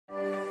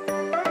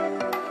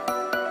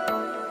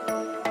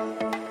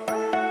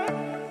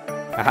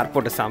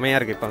Airport செமையாக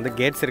இருக்குது. இப்போ வந்து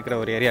கேட்ஸ் இருக்கிற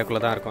ஒரு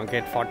ஏரியாக்குள்ளே தான் இருக்கும்.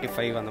 கேட்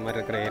 45 அந்த மாதிரி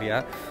இருக்கிற ஏரியா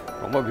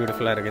ரொம்ப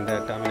பியூட்டிஃபுல்லாக இருக்குது இந்த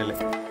டெர்மினல்.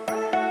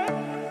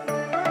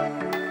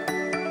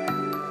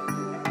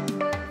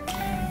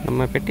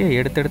 நம்ம பெட்டியை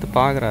எடுத்து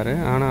பார்க்குறாரு,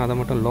 ஆனால் அதை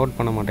மட்டும் லோட்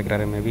பண்ண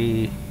மாட்டேங்கிறாரு. மேபி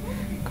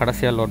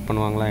கடைசியாக லோட்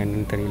பண்ணுவாங்களா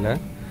என்னன்னு தெரியல.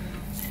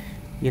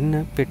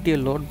 என்ன பெட்டியை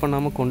லோட்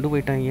பண்ணாமல் கொண்டு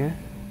போயிட்டாங்க.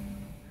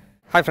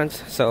 Hi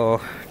friends, so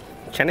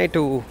Chennai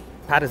to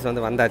Paris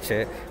வந்து வந்தாச்சு.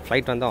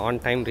 ஃப்ளைட் வந்து ஆன்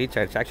டைம் ரீச்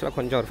ஆகிடுச்சு. ஆக்சுவலாக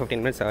கொஞ்சம் ஒரு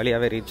 15 மினிட்ஸ்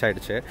ஏர்லியாகவே ரீச்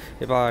ஆகிடுச்சு.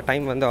 இப்போ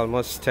டைம் வந்து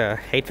ஆல்மோஸ்ட்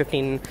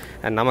 8:15.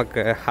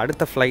 நமக்கு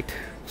அடுத்த flight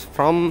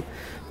from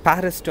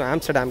Paris to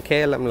Amsterdam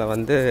KLMல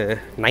வந்து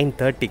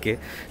 9:30க்கு.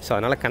 ஸோ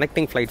அதனால்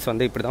கனெக்டிங் ஃப்ளைட்ஸ்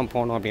வந்து இப்படி தான்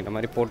போகணும் அப்படின்ற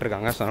மாதிரி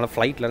போட்டிருக்காங்க. ஸோ அதனால்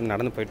ஃப்ளைட்லேருந்து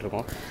நடந்து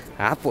போயிட்டுருக்கோம்.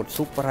 ஏர்போர்ட்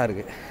சூப்பராக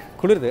இருக்குது,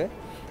 குளிருது.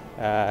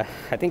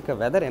 ஐ திங்க்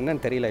வெதர்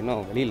என்னன்னு தெரியல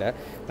இன்னும் வெளியில்.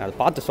 நான் அதை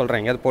பார்த்து சொல்கிறேன்,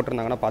 எங்கேயாவது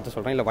போட்டிருந்தாங்கன்னா பார்த்து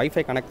சொல்கிறேன். இல்லை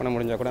வைஃபை கனெக்ட் பண்ண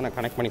முடிஞ்சால் கூட நான்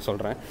கனெக்ட் பண்ணி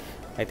சொல்கிறேன்.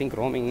 ஐ திங்க்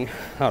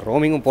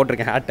ரோமிங்கும்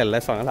போட்டிருக்கேன்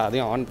ஏர்டெல்லில். ஸோ அதனால்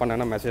அதையும் ஆன்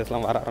பண்ணேன்னா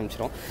மெசேஜ்லாம் வர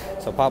ஆரம்பிச்சிடும்.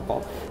 ஸோ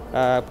பார்ப்போம்.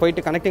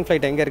 போயிட்டு கனெக்டிங்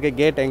ஃப்ளைட் எங்கே இருக்குது,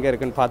 கேட் எங்கே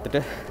இருக்குதுன்னு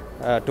பார்த்துட்டு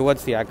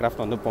டுவர்ட்ஸ் தி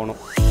ஏர்க்ராஃப்ட் வந்து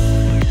போகணும்.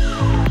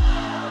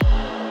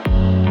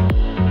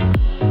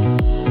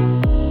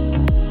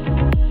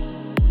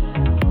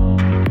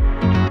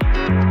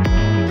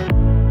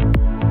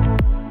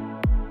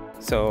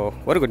 ஸோ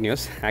ஒரு குட்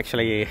நியூஸ்.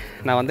 ஆக்சுவலி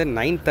நான் வந்து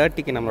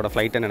 9:30க்கு நம்மளோட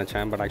ஃப்ளைட்டை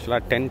நினச்சேன். பட்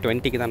ஆக்சுவலாக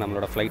 10:20க்கு தான்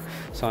நம்மளோட ஃப்ளைட்.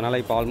 ஸோ அதனால்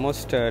இப்போ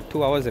ஆல்மோஸ்ட்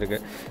 2 hours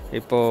இருக்குது.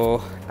 இப்போது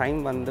டைம்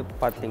வந்து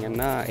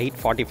பார்த்திங்கன்னா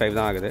 8:45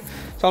 தான் ஆகுது.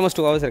 ஸோ ஆல்மோஸ்ட்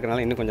 2 hours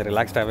இருக்கிறனால இன்னும் கொஞ்சம்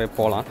ரிலாக்ஸ்டாகவே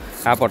போகலாம்.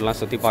 ஏர்போர்ட்லாம்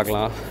சுற்றி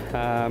பார்க்கலாம்.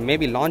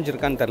 மேபி லான்ச்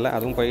இருக்கான்னு தெரில,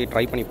 அதுவும் போய்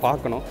ட்ரை பண்ணி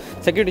பார்க்கணும்.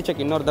 செக்யூரிட்டி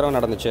செக் இன்னொரு தடவை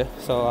நடந்துச்சு.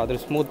 ஸோ அது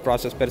ஸ்மூத்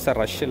ப்ராசஸ், பெருசாக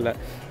ரஷ் இல்லை.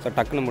 ஸோ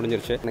டக்குன்னு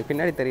முடிஞ்சிருச்சு. எனக்கு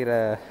பின்னாடி தெரிகிற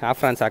ஏர்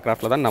ஃப்ரான்ஸ்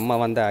ஏர்க்ராஃப்டில் தான் நம்ம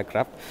வந்த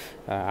ஏர்க்ராஃப்ட்.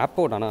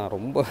 ஏர்போர்ட் ஆனால்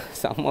ரொம்ப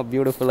செம்ம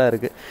பியூட்டிஃபுல்லாக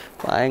இருக்குது.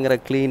 பயங்கர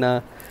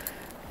க்ளீனாக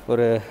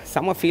ஒரு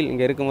செம்ம ஃபீல்.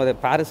 இங்கே இருக்கும்போது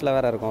பாரிஸில்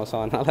வேறு இருக்கும். ஸோ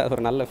அதனால்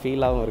ஒரு நல்ல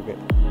ஃபீலாகவும் இருக்குது.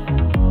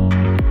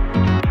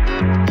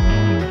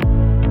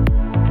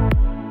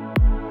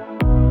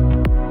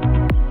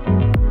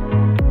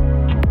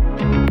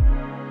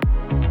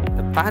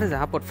 பாரிஸ்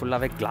ஏர்போர்ட்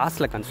ஃபுல்லாகவே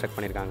கிளாஸில் கன்ஸ்ட்ரக்ட்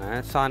பண்ணியிருக்காங்க.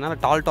 ஸோ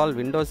அதனால் டால்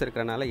விண்டோஸ்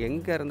இருக்கிறனால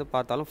எங்கே இருந்து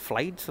பார்த்தாலும்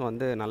ஃப்ளைட்ஸ்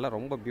வந்து நல்லா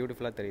ரொம்ப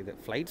பியூட்டிஃபுல்லாக தெரியுது.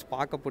 ஃப்ளைட்ஸ்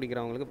பார்க்க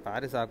பிடிக்கிறவங்களுக்கு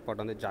பாரிஸ்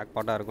ஏர்போர்ட் வந்து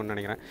ஜாக்பாட்டாக இருக்கும்னு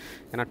நினைக்கிறேன்.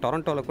 ஏன்னா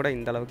டொரண்டோவில் கூட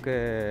இந்தளவுக்கு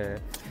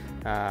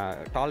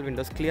டால்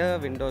விண்டோஸ், கிளியர்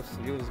விண்டோஸ்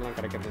வியூஸ்லாம்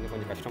கிடைக்கிறது வந்து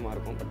கொஞ்சம் கஷ்டமாக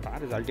இருக்கும். பட்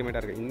பாரிஸ்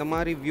அல்டிமேட்டாக இருக்குது. இந்த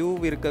மாதிரி வியூ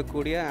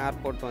இருக்கக்கூடிய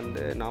ஏர்போர்ட்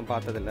வந்து நான்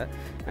பார்த்ததில்லை.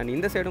 அண்ட்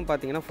இந்த சைடும்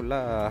பார்த்தீங்கன்னா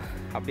ஃபுல்லாக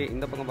அப்படியே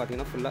இந்த பக்கம்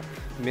பார்த்தீங்கன்னா ஃபுல்லாக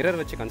மிரர்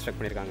வச்சு கன்ஸ்ட்ரக்ட்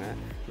பண்ணியிருக்காங்க.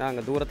 நான்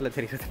அங்கே தூரத்தில்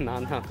தெரிகிறது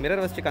நான் தான்.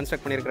 மிரர் வச்சு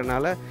கன்ஸ்ட்ரக்ட்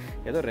பண்ணியிருக்கிறனால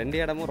ஏதோ 2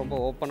 இடமும் ரொம்ப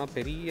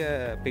ஓப்பனாக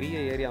பெரிய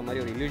ஏரியா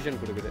மாதிரி ஒரு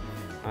இல்யூஷன் கொடுக்குது.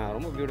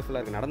 ரொம்ப பியூட்டிஃபுல்லாக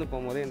இருக்குது. நடந்து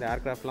போகும்போதே இந்த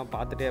ஏர்க்ராஃப்ட்லாம்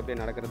பார்த்துட்டே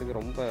அப்படியே நடக்கிறதுக்கு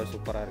ரொம்ப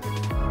சூப்பராக இருக்குது.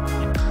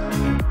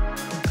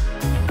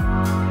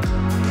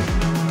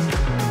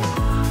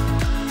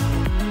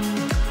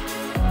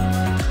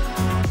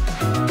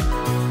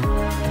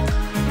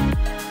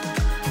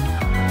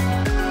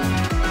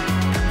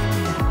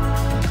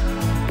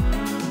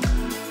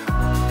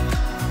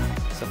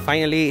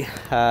 ஃபைனலி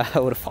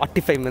ஒரு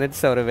 45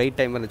 மினிட்ஸ் ஒரு வெயிட்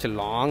டைம் இருந்துச்சு.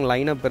 லாங்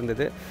லைனப்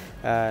இருந்தது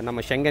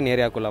நம்ம ஷெங்கன்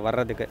ஏரியாவுக்குள்ளே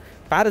வர்றதுக்கு.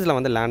 பாரிஸில்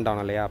வந்து லேண்ட்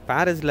ஆனோம் இல்லையா.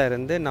 பாரிஸில்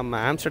இருந்து நம்ம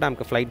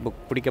ஆம்ஸ்டர்டாமுக்கு ஃப்ளைட்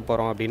பிடிக்க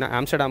போகிறோம் அப்படின்னா,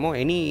 ஆம்ஸ்டர்டாமோ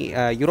எனி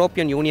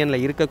யூரோப்பியன்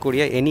யூனியனில்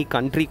இருக்கக்கூடிய எனி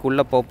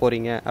கண்ட்ரிக்குள்ளே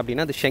போகிறீங்க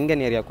அப்படின்னா அது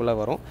ஷெங்கன் ஏரியாவுக்குள்ளே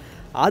வரும்.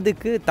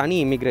 அதுக்கு தனி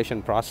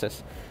இமிக்ரேஷன் ப்ராசஸ்.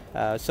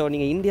 ஸோ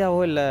நீங்கள் இந்தியாவோ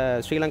இல்லை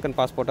ஸ்ரீலங்கன்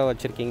பாஸ்போர்ட்டோ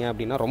வச்சுருக்கீங்க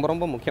அப்படின்னா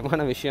ரொம்ப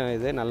முக்கியமான விஷயம்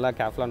இது. நல்லா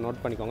கேர்ஃபுல்லாக நோட்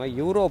பண்ணிக்கோங்க.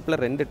 யூரோப்பில்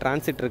 2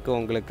 டிரான்சிட் இருக்குது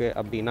உங்களுக்கு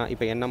அப்படின்னா,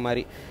 இப்போ என்ன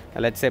மாதிரி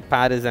let's say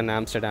Paris and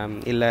Amsterdam,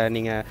 இல்லை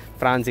நீங்கள்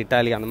ஃப்ரான்ஸ்,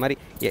 இட்டாலி அந்த மாதிரி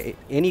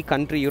எனி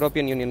கண்ட்ரி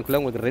யூரோப்பியன்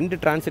யூனியனுக்குள்ளே உங்களுக்கு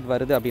 2 டிரான்சிட்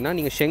வருது அப்படின்னா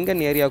நீங்கள்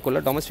ஷெங்கன்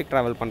ஏரியாவுக்குள்ளே டொமஸ்டிக்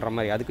ட்ராவல் பண்ணுற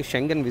மாதிரி. அதுக்கு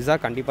ஷெங்கன் விசா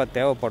கண்டிப்பாக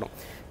தேவைப்படும்.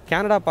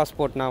 கனடா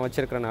பாஸ்போர்ட் நான்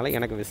வச்சுருக்கிறனால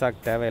எனக்கு விசா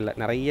தேவையில்லை.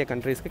 நிறைய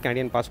கண்ட்ரீஸ்க்கு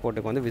கனடியன்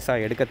பாஸ்போர்ட்டுக்கு வந்து விசா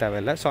எடுக்க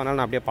தேவையில்லை. ஸோ அதனால்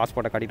நான் அப்படியே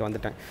பாஸ்போர்ட்டை காட்டிட்டு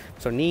வந்துட்டேன்.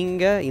 ஸோ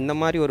நீங்கள் இந்த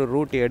மாதிரி ஒரு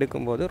ரூட்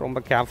எடுக்கும்போது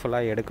ரொம்ப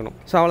கேர்ஃபுல்லாக எடுக்கணும்.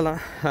 ஸோ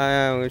அவ்வளோதான்,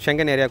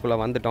 ஷெங்கன் ஏரியாக்குள்ளே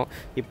வந்துட்டோம்.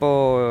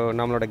 இப்போது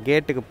நம்மளோட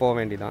கேட்டுக்கு போக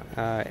வேண்டியதான்.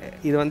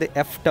 இது வந்து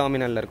F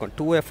டெர்மினலில் இருக்கும்,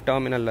 2F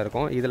டெர்மினலில்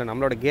இருக்கும். இதில்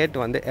நம்மளோட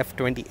கேட் வந்து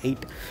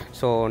F28.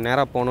 ஸோ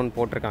நேராக போகணுன்னு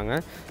போட்டிருக்காங்க.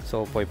 ஸோ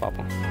போய்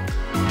பார்ப்போம்.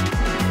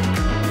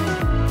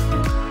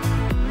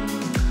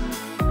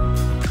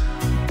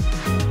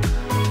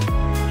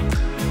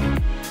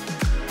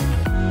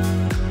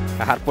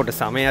 ஏர்போர்ட்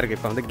செமையாக இருக்குது.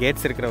 இப்போ வந்து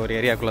கேட்ஸ் இருக்கிற ஒரு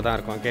ஏரியாக்குள்ளே தான்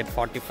இருக்கும். கேட்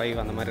 45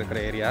 அந்த மாதிரி இருக்கிற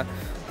ஏரியா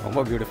ரொம்ப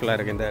பியூட்டிஃபுல்லாக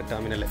இருக்குது இந்த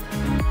டெர்மினல்.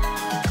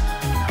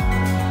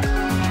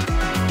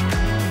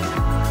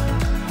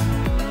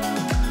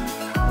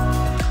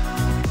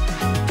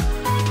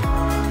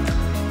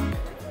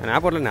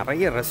 ஏர்போர்ட்டில்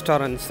நிறைய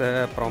ரெஸ்டாரண்ட்ஸு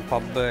அப்புறம்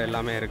பப்பு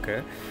எல்லாமே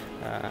இருக்குது.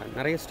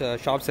 நிறைய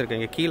ஷாப்ஸ் இருக்குது.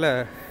 இங்கே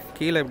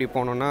கீழே இப்படி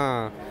போனோன்னா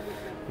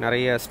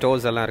நிறைய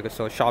ஸ்டோர்ஸ் எல்லாம் இருக்குது.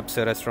 So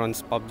shops,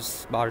 restaurants, puffs,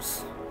 parse.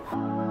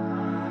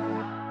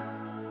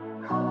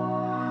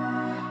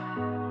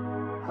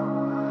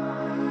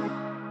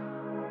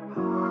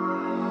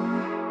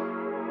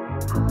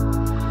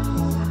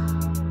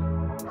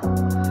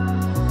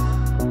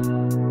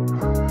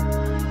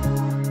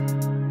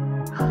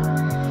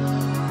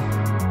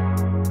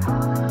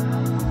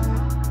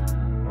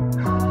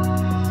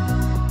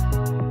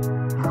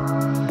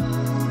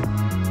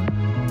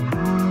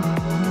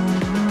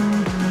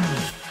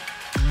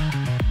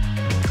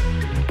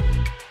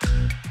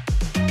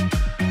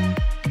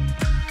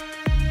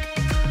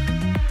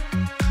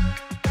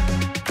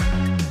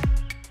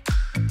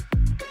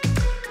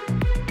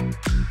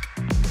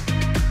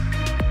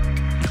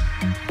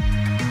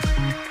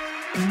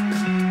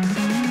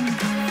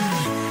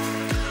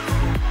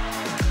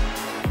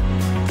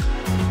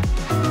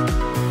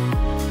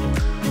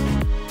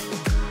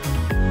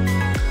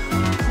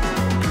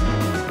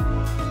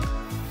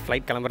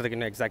 Flight கிளம்புறதுக்கு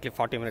இன்னும் எக்ஸாக்ட்லி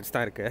 40 மினிட்ஸ்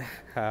தான் இருக்குது.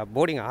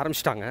 போர்டிங்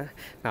ஆரம்பிச்சிட்டாங்க.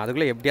 நான்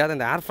அதுக்குள்ளே எப்படியாவது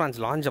அந்த ஏர் ஃப்ரான்ஸ்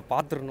லான்ச்சை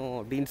பார்த்துடணும்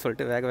அப்படின்னு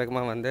சொல்லிட்டு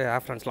வேகமாக வந்து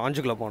ஏர் ஃப்ரான்ஸ்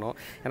லான்ச்சுக்குள்ளே போனோம்.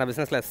 ஏன்னா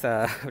பிஸ்னஸ் கிளாஸ்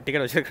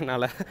டிக்கெட்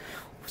வச்சுருக்கனால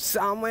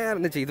செம்மையாக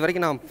இருந்துச்சு. இது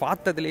வரைக்கும் நான்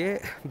பார்த்ததுலேயே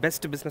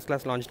பெஸ்ட் பிஸ்னஸ்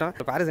கிளாஸ் லான்ச் தான்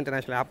பாரிஸ்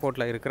இன்டர்நேஷனல்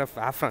ஏர்போர்ட்டில் இருக்கிற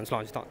ஏர் ஃப்ரான்ஸ்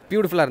லான்ச் தான்.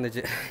 பியூட்டிஃபுல்லாக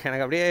இருந்துச்சு.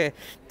 எனக்கு அப்படியே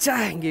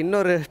இங்கே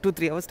இன்னொரு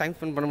 2-3 ஹவர்ஸ் டைம்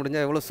ஸ்பெண்ட் பண்ண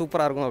முடிஞ்சால் எவ்வளோ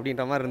சூப்பராக இருக்கும்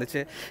அப்படின்ற மாதிரி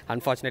இருந்துச்சு.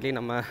 அன்ஃபார்ச்சுனேட்லி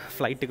நம்ம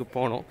ஃப்ளைட்டுக்கு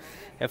போனோம்.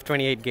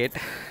 F-28 gate.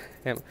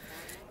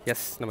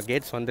 எஸ், நம்ம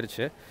கேட்ஸ்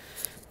வந்துருச்சு.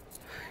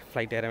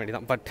 ஃப்ளைட் ஏற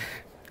வேண்டியதான். பட்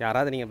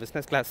யாராவது நீங்கள்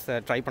பிஸ்னஸ் கிளாஸ்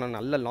ட்ரை பண்ணணும்,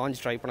 நல்ல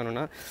லான்ச் ட்ரை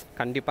பண்ணணுன்னா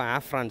கண்டிப்பாக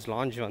ஏர் ஃப்ரான்ஸ்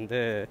லான்ச் வந்து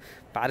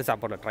பாரிஸ்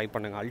ஏர்போர்ட்டில் ட்ரை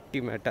பண்ணுங்கள்.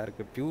 அல்டிமேட்டாக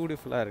இருக்குது,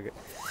 பியூட்டிஃபுல்லாக இருக்குது.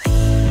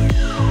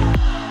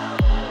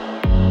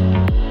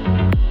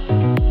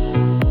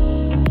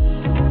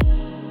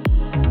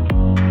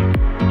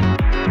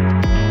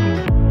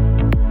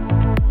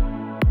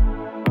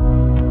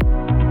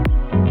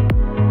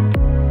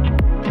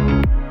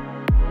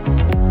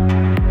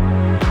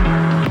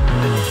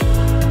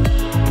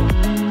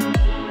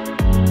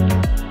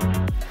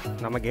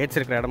 நம்ம கேட்ஸ்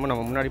இருக்கிற இடமும்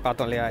நம்ம முன்னாடி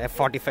பார்த்தோம் இல்லையா,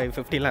 F-45,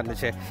 50லாம்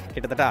இருந்துச்சு.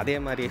 கிட்டத்தட்ட அதே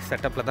மாதிரி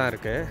செட்டப்பில் தான்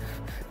இருக்குது.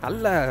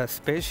 நல்ல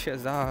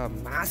ஸ்பேஷியஸாக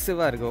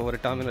மேசிவாக இருக்குது. ஒவ்வொரு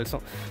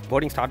டெர்மினல்ஸும்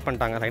போர்டிங் ஸ்டார்ட்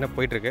பண்ணிட்டாங்க. லைனாக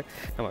போயிட்டுருக்கு.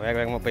 நம்ம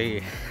வேகமாக போய்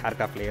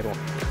ஏர்க்ராஃப்டில்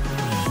ஏறுவோம்.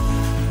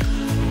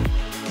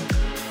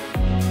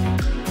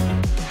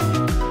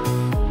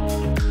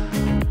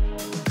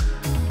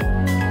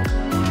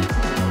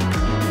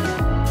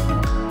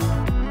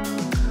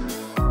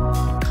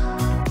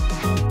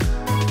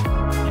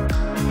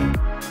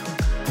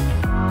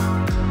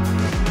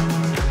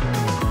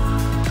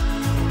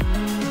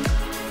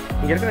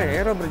 இங்கே இருக்கிற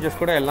ஏரோ பிரிட்ஜஸ்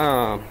கூட எல்லாம்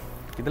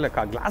இதில்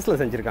கிளாஸில்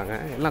செஞ்சுருக்காங்க.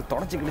 எல்லாம்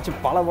தொடச்சி கிழிச்சு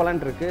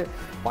பலன்னு இருக்குது.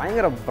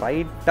 பயங்கர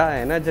பிரைட்டாக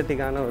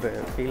எனர்ஜெட்டிக்கான ஒரு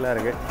ஃபீலாக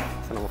இருக்குது.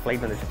 ஸோ நம்ம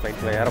ஃப்ளைட் வந்துச்சு,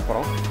 ஃப்ளைட்டில் ஏற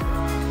போகிறோம்.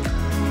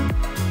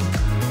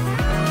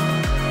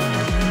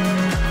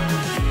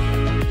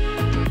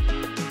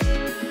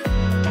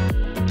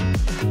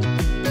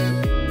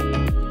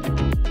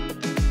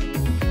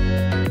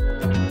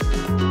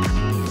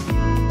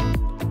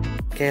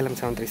 KLM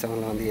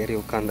 737 வந்து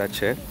ஏறி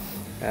உட்காந்தாச்சு.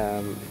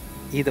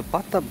 இதை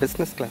பார்த்தா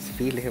பிஸ்னஸ் கிளாஸ்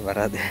ஃபீலே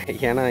வராது.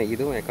 ஏன்னா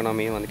இதுவும்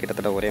எக்கனாமியும் வந்து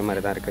கிட்டத்தட்ட ஒரே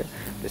மாதிரி தான் இருக்குது.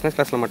 பிஸ்னஸ்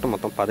கிளாஸில் மட்டும்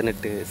மொத்தம்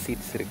 18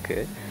 சீட்ஸ்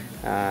இருக்குது.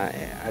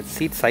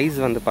 சீட் சைஸ்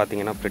வந்து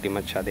பார்த்திங்கன்னா ப்ரிட்டி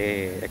மச் அதே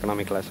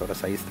எக்கனாமிக் கிளாஸோட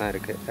சைஸ் தான்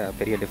இருக்குது.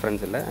 பெரிய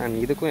டிஃப்ரென்ஸ் இல்லை.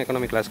 அண்ட் இதுக்கும்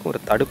எக்கனாமிக் கிளாஸுக்கும்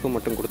ஒரு தடுப்பு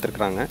மட்டும்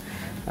கொடுத்துருக்குறாங்க.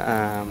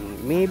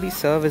 மேபி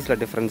சர்வீஸில்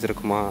டிஃப்ரென்ஸ்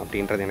இருக்குமா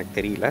அப்படின்றது எனக்கு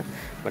தெரியல.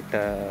 பட்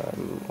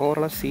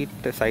ஓவராலாக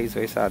சீட்டு சைஸ்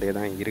வைஸ் அதே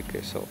தான்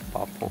இருக்குது. ஸோ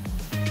பார்ப்போம்.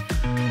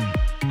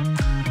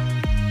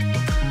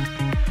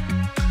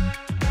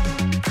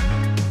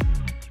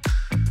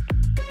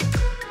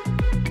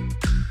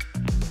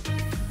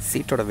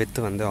 சீட்டோட வித்து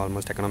வந்து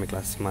ஆல்மோஸ்ட் எக்கனாமிக்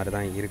கிளாஸ் மாதிரி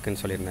தான்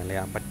இருக்குதுன்னு சொல்லியிருந்தேன்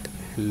இல்லையா. பட்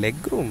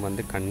லெக் ரூம்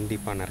வந்து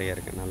கண்டிப்பாக நிறைய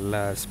இருக்குது.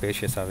 நல்ல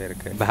ஸ்பேஷியஸாகவே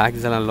இருக்குது.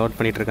 பேக்ஸ் எல்லாம் லோட்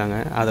பண்ணிகிட்ருக்காங்க.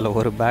 அதில்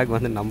ஒரு பேக்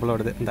வந்து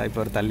நம்மளோடது. இந்த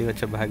இப்போ ஒரு தள்ளி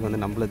வச்ச பேக்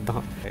வந்து நம்மளது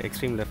தான்.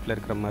 எக்ஸ்ட்ரீம் லெஃப்ட்டில்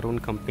இருக்கிற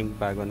மரூன் கம்பிங்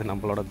பேக் வந்து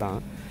நம்மளோட தான்.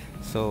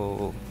 ஸோ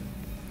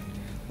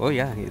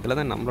இதில்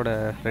தான் நம்மளோட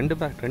 2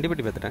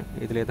 பெட்டி பார்த்துட்டேன்.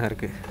 இதிலே தான்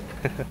இருக்குது.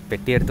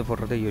 பெட்டி எடுத்து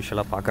போடுறது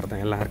யூஸ்வலாக பார்க்குறது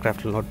தான். எல்லா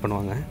ஏர்க்ராஃப்டில் லோட்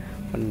பண்ணுவாங்க.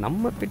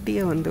 நம்ம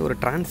பெட்டியை வந்து ஒரு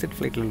டிரான்சிட்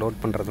ஃப்ளைட்டில் லோட்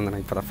பண்ணுறது வந்து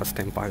நான் இப்போ தான் ஃபஸ்ட்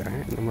டைம் பார்க்குறேன்.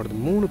 நம்மளோட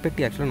 3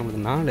 பெட்டி, ஆக்சுவலாக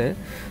நம்மளது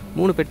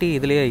 3 பெட்டி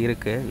இதிலேயே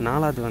இருக்குது.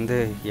 4வது வந்து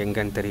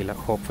எங்கன்னு தெரியல.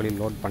 ஹோப்ஃபுல்லி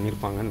லோட்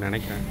பண்ணியிருப்பாங்கன்னு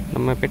நினைக்கிறேன்.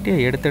 நம்ம பெட்டியை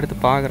எடுத்து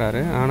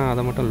பார்க்குறாரு. ஆனால்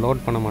அதை மட்டும்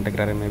லோட் பண்ண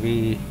மாட்டேங்கிறாரு. மேபி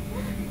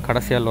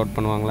கடைசியாக லோட்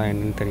பண்ணுவாங்களா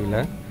என்னன்னு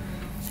தெரியல.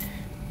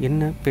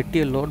 என்ன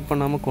பெட்டியை லோட்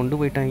பண்ணாமல் கொண்டு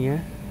போயிட்டாங்க.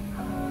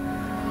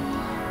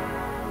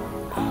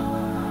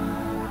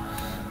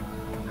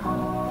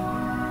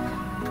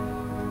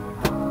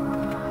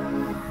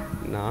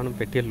 நானும்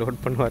பெட்டியை லோட்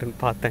பண்ணுவாருன்னு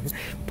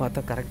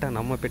பார்த்தா கரெக்டாக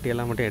நம்ம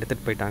பெட்டியெல்லாம் மட்டும்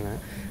எடுத்துகிட்டு போயிட்டாங்க.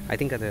 ஐ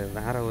திங்க் அது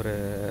வேறு ஒரு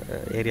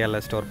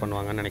ஏரியாவில் ஸ்டோர்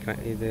பண்ணுவாங்கன்னு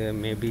நினைக்கிறேன். இது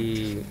மேபி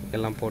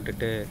எல்லாம்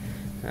போட்டுட்டு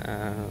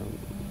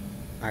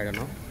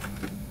ஆகிடணும்.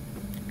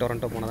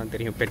 டொரண்டோ போனால் தான்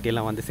தெரியும்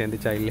பெட்டியெல்லாம் வந்து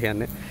சேர்ந்துச்சா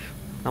இல்லையான்னு.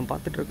 நான்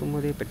பார்த்துட்டு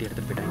இருக்கும்போதே பெட்டி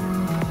எடுத்துகிட்டு போயிட்டாங்க.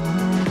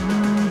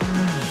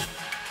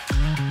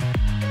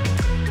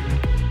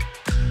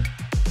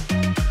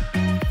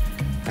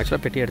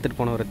 ஆக்சுவலாக பெட்டி எடுத்துகிட்டு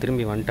போனவர்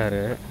திரும்பி வந்துட்டார்.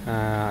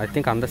 ஐ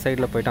திங்க் அந்த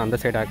சைடில் போய்ட்டு அந்த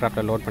சைடு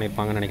ஏர்க்ராஃப்டில் லோட்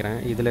பண்ணியிருப்பாங்கன்னு நினைக்கிறேன்.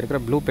 இதில் இருக்கிற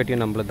ப்ளூ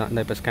பெட்டியும் நம்மளது தான்.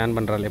 இந்த இப்போ ஸ்கேன்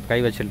பண்ணுறாரு, இப்போ கை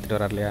வச்சு எடுத்துகிட்டு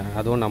வரார் இல்லையா,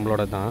 அதுவும்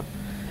நம்மளோட தான்.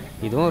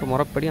 இதுவும் ஒரு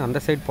முறைப்படி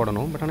அந்த சைடு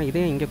போடணும். பட் ஆனால்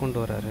இதே இங்கே கொண்டு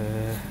வராரு.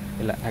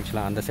 இல்லை,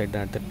 ஆக்சுவலாக அந்த சைடு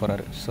தான் எடுத்துகிட்டு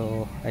போகிறாரு. ஸோ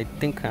ஐ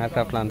திங்க்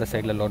ஏர்க்ராஃப்டில் அந்த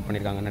சைடில் லோட்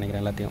பண்ணியிருக்காங்கன்னு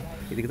நினைக்கிறேன் எல்லாத்தையும்.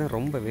 இதுக்கு தான்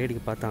ரொம்ப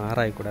வேடிக்கை பார்த்து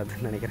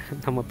ஆராயக்கூடாதுன்னு நினைக்கிறேன்.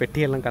 நம்ம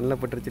பெட்டியெல்லாம்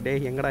கண்ணில் பட்டுருச்சு. டே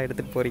எங்கடா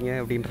எடுத்துகிட்டு போகிறீங்க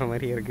அப்படின்ற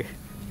மாதிரி இருக்குது.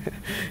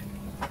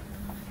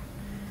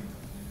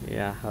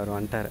 அவர்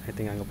வந்துட்டார். ஐ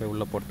திங்க் அங்கே போய்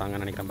உள்ளே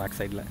போட்டாங்கன்னு நினைக்கிறேன் பேக்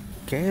சைடில்.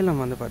 KLM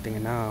வந்து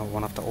பார்த்திங்கன்னா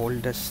one of the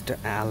oldest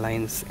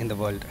airlines in the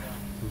world.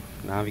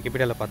 நான்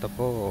விக்கிபீடியாவில்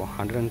பார்த்தப்போ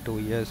 102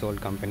 இயர்ஸ்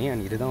ஓல்டு கம்பெனி.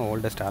 அண்ட் இதுதான்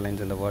ஓல்டஸ்ட்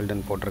ஏர்லைன்ஸ் இந்த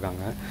வேர்ல்டுன்னு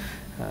போட்டிருக்காங்க.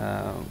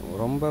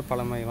 ரொம்ப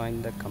பழமை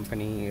வாய்ந்த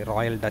கம்பெனி.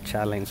 ராயல் டச்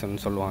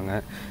ஏர்லைன்ஸ்னு சொல்லுவாங்க.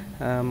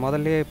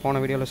 முதல்ல போன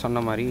வீடியோவில்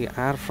சொன்ன மாதிரி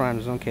ஏர்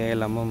ஃப்ரான்ஸும்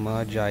KLMும்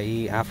மர்ஜ் ஆகி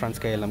ஏர்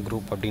ஃப்ரான்ஸ் KLM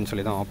குரூப் அப்படின்னு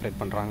சொல்லி தான்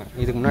ஆப்ரேட் பண்ணுறாங்க.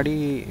 இதுக்கு முன்னாடி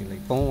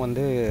இப்போவும்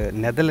வந்து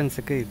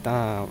நெதர்லாண்ட்ஸுக்கு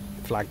இதுதான்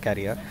flag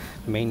carrier,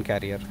 main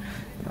carrier.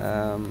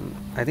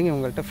 I think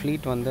இவங்கள்ட்ட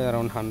ஃப்ளீட் வந்து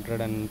அரௌண்ட்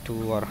 102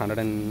 ஆர்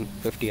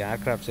 150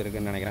 ஏர்க்ராஃப்ட்ஸ்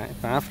இருக்குதுன்னு நினைக்கிறேன்.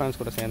 இப்போ ஏர் ஃப்ரான்ஸ்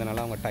கூட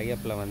சேர்ந்தனால அவங்க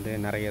டைஅப்பில் வந்து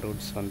நிறைய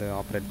ரூட்ஸ் வந்து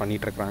ஆப்ரேட்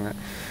பண்ணிகிட்ருக்குறாங்க.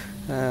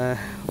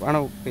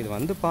 ஆனால் இது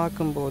வந்து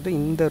பார்க்கும்போது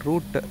இந்த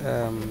root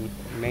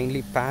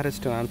mainly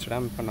Paris to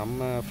Amsterdam இப்போ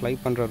நம்ம ஃப்ளை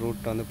பண்ணுற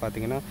ரூட் வந்து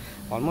பார்த்திங்கன்னா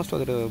ஆல்மோஸ்ட்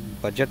ஒரு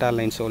பட்ஜெட்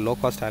ஏர்லைன்ஸோ லோ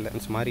காஸ்ட்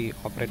ஏர்லைன்ஸ் மாதிரி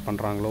ஆப்ரேட்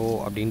பண்ணுறாங்களோ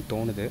அப்படின்னு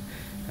தோணுது.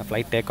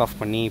 ஃப்ளைட் டேக் ஆஃப்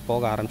பண்ணி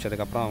போக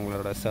ஆரம்பித்ததுக்கப்புறம்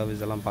அவங்களோட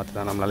சர்வீஸ் எல்லாம் பார்த்து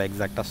தான் நம்மளால்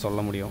எக்ஸாக்டாக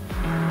சொல்ல முடியும்.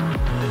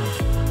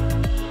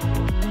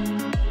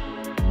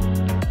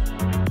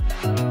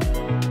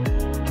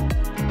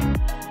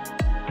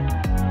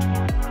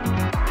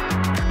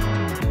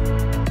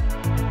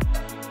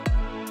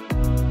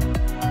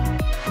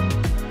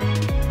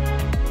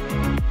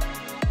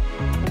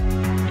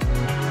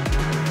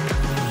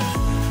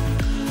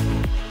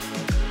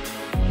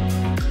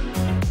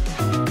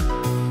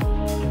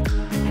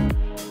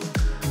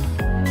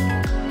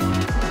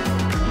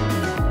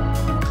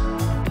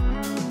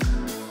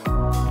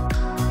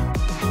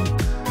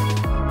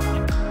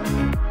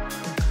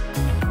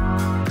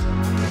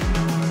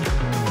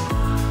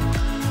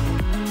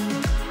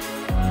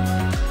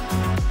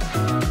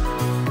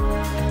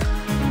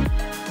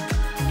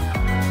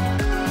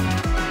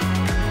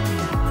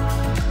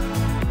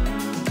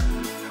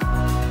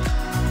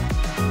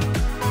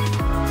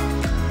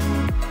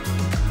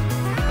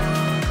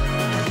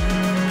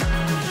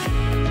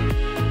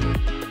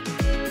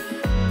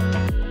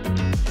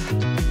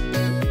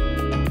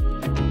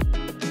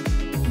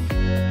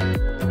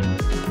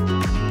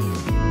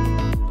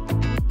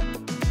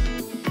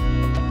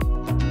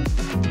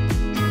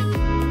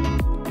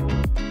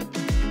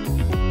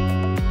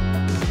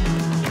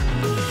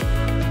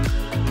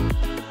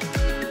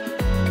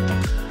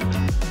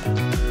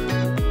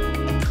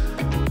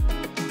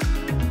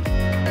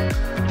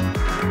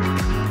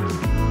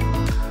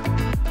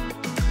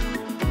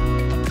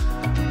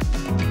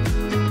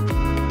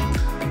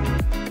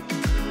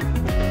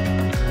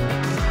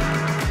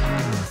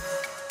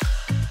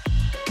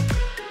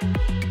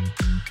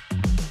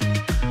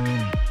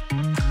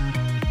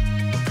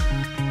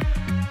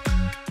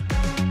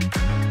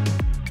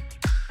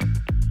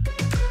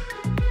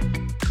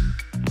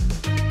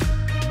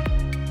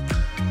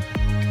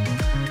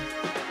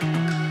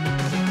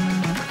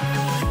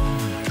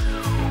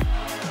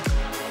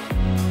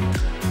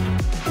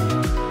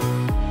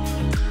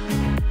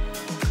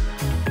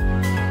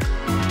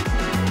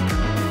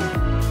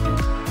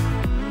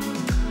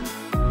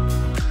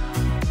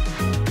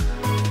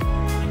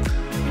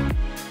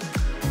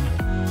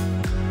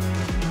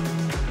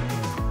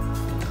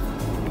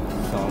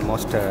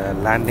 ஆல்மோஸ்ட்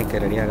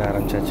லேண்டிங்க்கு ரெடியாக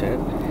ஆரம்பிச்சாச்சு.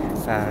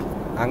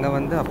 அங்கே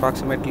வந்து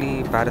அப்ராக்சிமேட்லி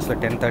பாரிஸில்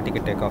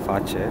 10:30க்கு டேக் ஆஃப்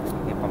ஆச்சு.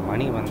 இப்போ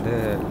மணி வந்து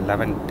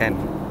 11:10.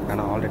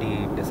 ஆனால் ஆல்ரெடி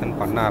டிசைன்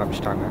பண்ண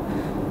ஆரம்பிச்சிட்டாங்க.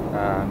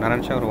 நான்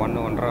நினச்சேன் ஒரு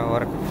 1-1.5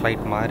 ஹவர்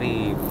ஃப்ளைட் மாதிரி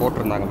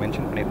போட்டிருந்தாங்க,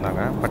 மென்ஷன்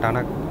பண்ணியிருந்தாங்க. பட்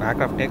ஆனால்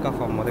ஏர்க்ராஃப்ட் டேக்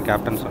ஆஃப் ஆகும்போது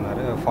கேப்டன்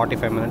சொன்னார்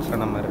 45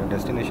 மினிட்ஸில் நம்ம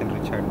டெஸ்டினேஷன்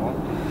ரீச் ஆகிடுவோம்.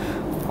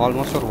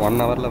 ஆல்மோஸ்ட் ஒரு 1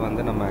 ஹவரில்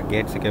வந்து நம்ம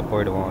கேட்ஸுக்கே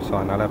போயிடுவோம். ஸோ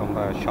அதனால் ரொம்ப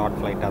ஷார்ட்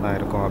ஃப்ளைட்டாக தான்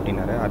இருக்கும்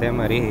அப்படின்னாரு. அதே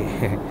மாதிரி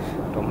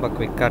ரொம்ப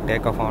குவிக்காக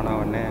டேக் ஆஃப் ஆன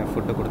உடனே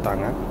ஃபுட்டு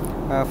கொடுத்தாங்க.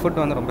 ஃபுட்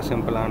வந்து ரொம்ப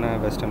சிம்பிளான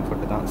வெஸ்டர்ன்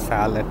ஃபுட்டு தான்.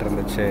 சாலட்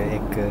இருந்துச்சு,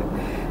 எக்கு,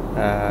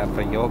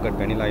 அப்புறம் யோகட்,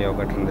 வெனிலா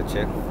யோகட்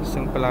இருந்துச்சு.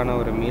 சிம்பிளான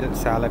ஒரு meal,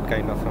 salad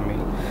kind of a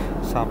meal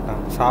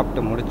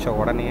சாப்பிட்டு முடித்த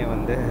உடனே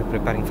வந்து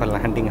ப்ரிப்பேரிங் ஃபார்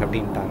லேண்டிங்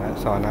அப்படின்ட்டாங்க.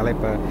 ஸோ அதனால்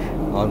இப்போ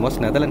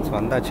ஆல்மோஸ்ட் நெதர்லாண்ட்ஸ்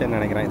வந்தாச்சுன்னு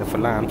நினைக்கிறேன். இது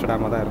ஃபுல்லாக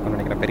ஆம்ஸ்டர்டாமாக தான் இருக்கும்னு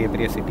நினைக்கிறேன். பெரிய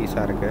பெரிய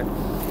சிட்டிஸாக இருக்குது.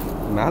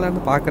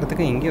 மேலேருந்து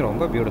பார்க்குறதுக்கு இங்கேயும்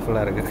ரொம்ப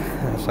பியூட்டிஃபுல்லாக இருக்குது.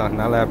 ஸோ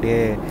அதனால்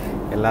அப்படியே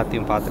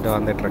எல்லாத்தையும் பார்த்துட்டு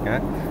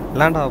வந்துட்டுருக்கேன்.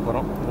 லேண்ட் ஆக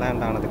போகிறோம்.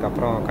 லேண்ட்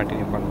ஆனதுக்கப்புறம்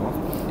கண்டினியூ பண்ணுவோம்.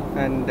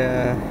 அண்டு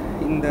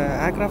இந்த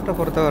ஏர்க்ராஃப்டை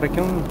பொறுத்த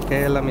வரைக்கும்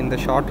KLM இந்த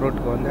ஷார்ட்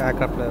ரூட்டுக்கு வந்து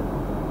ஏர்க்ராஃப்டில்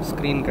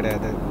ஸ்க்ரீன்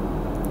கிடையாது,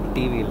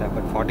 டிவி இல்லை.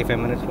 பட் 45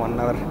 மினிட்ஸ் 1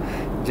 ஹவர்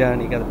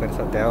ஜேர்னிக்கு அது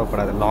பெருசாக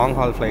தேவைப்படாது. லாங்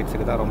ஹால்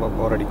ஃப்ளைட்ஸுக்கு தான் ரொம்ப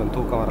போர் அடிக்கும்.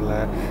 தூக்கம் வரல,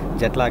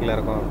 ஜெட்லாகில்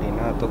இருக்கும்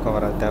அப்படின்னா தூக்கம்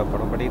வர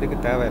தேவைப்படும். பட் இதுக்கு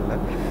தேவையில்லை.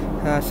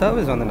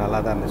 சர்வீஸ் வந்து நல்லா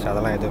தான் இருந்துச்சு,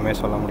 அதெல்லாம் எதுவுமே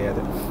சொல்ல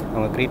முடியாது.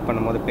 அவங்க க்ரீட்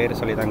பண்ணும்போது பேர்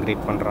சொல்லி தான்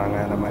க்ரீட் பண்ணுறாங்க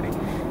அந்த மாதிரி.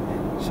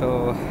 So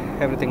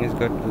every thing is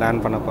good.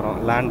 Land பண்ண போகிறோம்.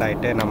 லேண்ட்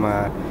ஆகிட்டு நம்ம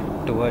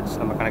டுவர்ட்ஸ்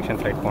நம்ம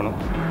கனெக்ஷன் ஃப்ளைட் போகணும்.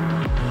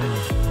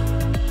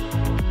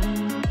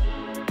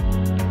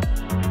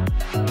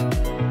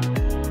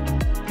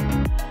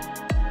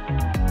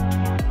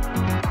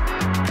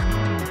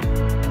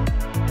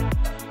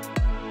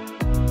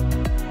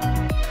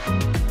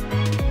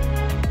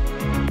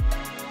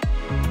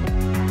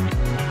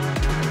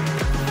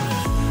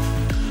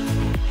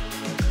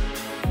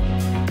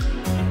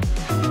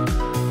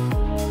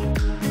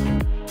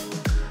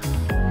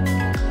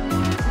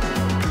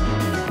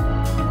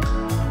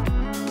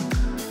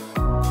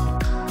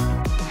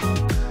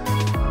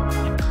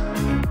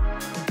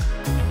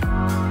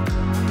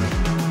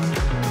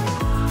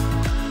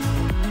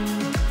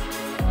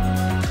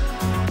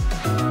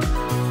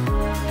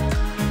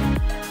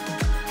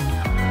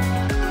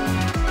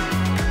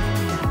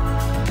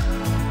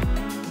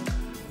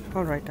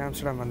 ஆல்ரைட்,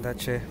 ஆம்ஸ்டர்டாம்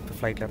வந்தாச்சு. இப்போ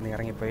ஃப்ளைட்லேருந்து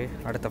இறங்கி போய்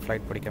அடுத்த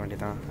ஃப்ளைட் பிடிக்க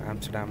வேண்டியதான்.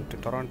 ஆம்ஸ்டர்டாம் டு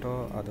டொராண்டோ,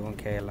 அதுவும்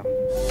KLM.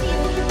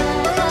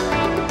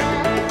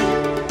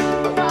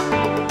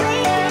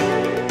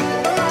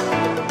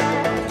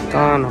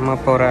 இதுதான் நம்ம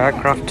போகிற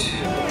ஏர்க்ராஃப்ட்.